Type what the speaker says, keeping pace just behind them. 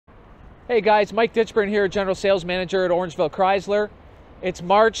Hey guys, Mike Ditchburn here, General Sales Manager at Orangeville Chrysler. It's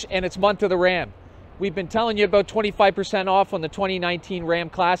March and it's month of the Ram. We've been telling you about 25% off on the 2019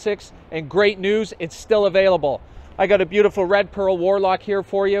 Ram Classics, and great news, it's still available. I got a beautiful red pearl Warlock here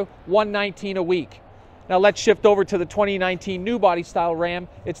for you, $119 a week. Now let's shift over to the 2019 new body style Ram.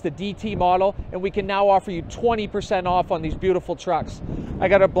 It's the DT model, and we can now offer you 20% off on these beautiful trucks. I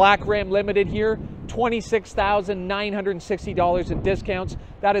got a black Ram Limited here, $26,960 in discounts.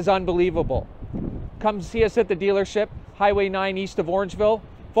 That is unbelievable. Come see us at the dealership, Highway 9 east of Orangeville.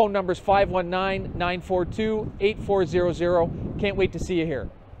 Phone number is 519-942-8400. Can't wait to see you here.